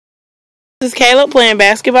This is Caleb playing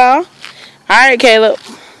basketball. Alright, Caleb.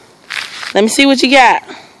 Let me see what you got.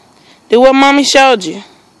 Do what mommy showed you.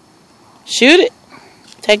 Shoot it.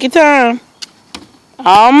 Take your time.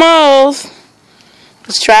 Almost.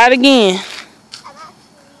 Let's try it again.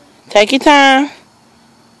 Take your time.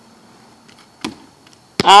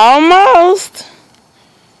 Almost.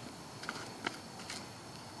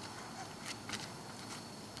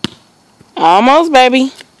 Almost,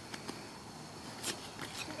 baby.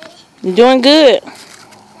 You're doing good.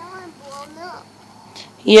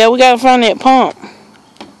 Yeah, we got to find that pump.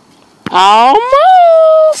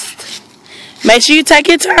 Almost. Make sure you take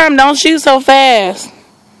your time. Don't shoot so fast.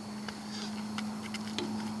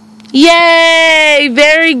 Yay!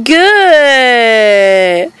 Very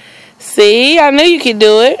good. See, I knew you could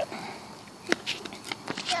do it.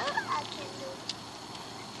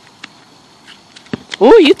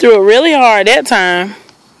 Ooh, you threw it really hard that time.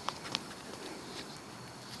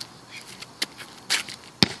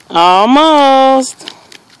 Almost.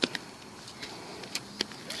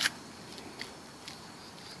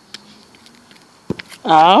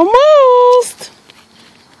 Almost.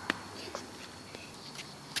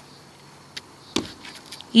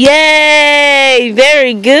 Yay!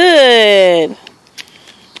 Very good.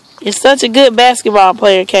 You're such a good basketball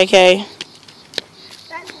player, KK.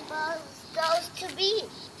 Basketball goes to be.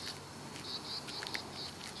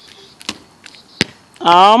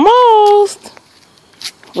 Almost.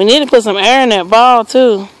 We need to put some air in that ball,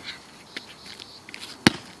 too.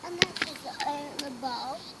 I'm not put the air in the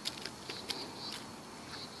ball.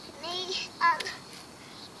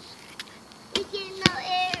 You get no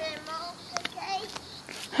air in more, okay?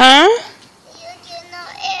 Huh? You get no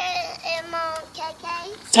air in more,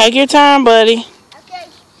 okay? Take your time, buddy. Okay.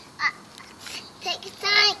 Take your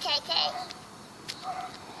time, KK.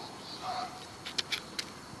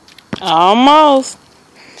 Almost.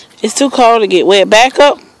 It's too cold to get wet. Back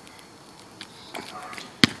up.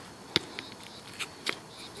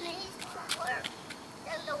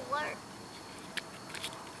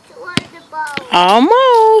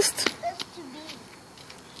 Almost.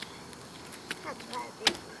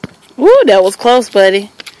 Woo, that was close,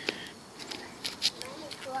 buddy.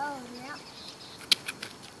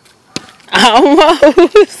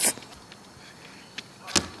 Almost.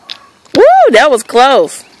 Woo, that was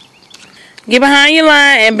close. Get behind your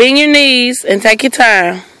line and bend your knees and take your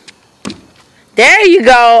time. There you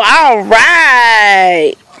go. All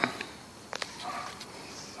right.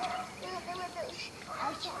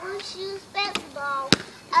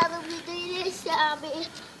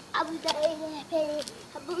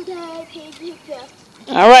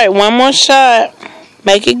 All right, one more shot.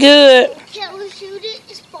 Make it good. Can we shoot it?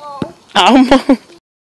 It's ball. Almost.